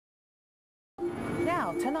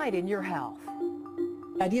Now, tonight in Your Health.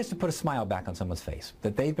 The idea is to put a smile back on someone's face,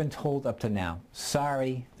 that they've been told up to now,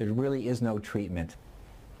 sorry, there really is no treatment.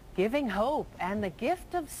 Giving hope and the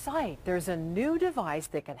gift of sight. There's a new device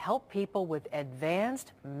that can help people with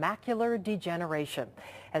advanced macular degeneration.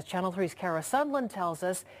 As Channel 3's Kara Sundlin tells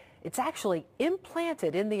us, it's actually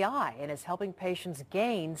implanted in the eye and is helping patients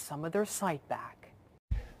gain some of their sight back.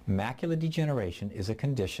 Macular degeneration is a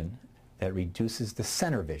condition that reduces the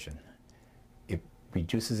center vision. It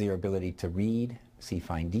reduces your ability to read, see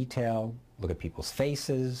fine detail, look at people's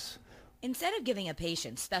faces. Instead of giving a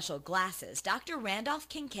patient special glasses, Dr. Randolph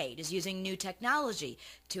Kinkade is using new technology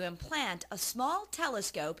to implant a small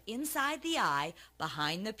telescope inside the eye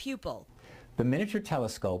behind the pupil. The miniature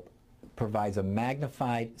telescope provides a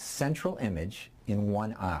magnified central image in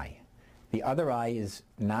one eye. The other eye is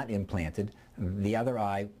not implanted. The other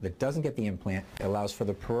eye that doesn't get the implant allows for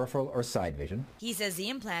the peripheral or side vision. He says the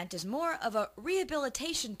implant is more of a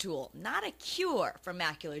rehabilitation tool, not a cure for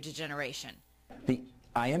macular degeneration. The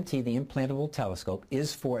IMT, the Implantable Telescope,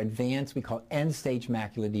 is for advanced, we call end-stage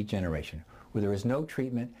macular degeneration, where there is no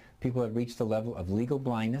treatment. People have reached the level of legal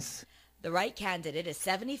blindness. The right candidate is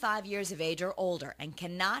 75 years of age or older and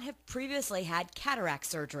cannot have previously had cataract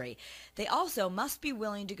surgery. They also must be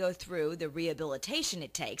willing to go through the rehabilitation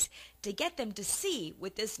it takes to get them to see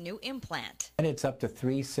with this new implant. And it's up to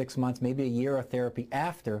 3-6 months, maybe a year of therapy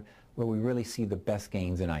after, where we really see the best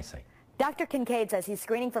gains in eyesight. Dr. Kinkade says he's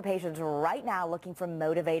screening for patients right now looking for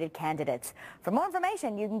motivated candidates. For more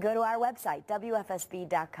information, you can go to our website,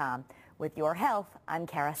 WFSB.com. With Your Health, I'm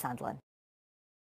Kara Sundlin.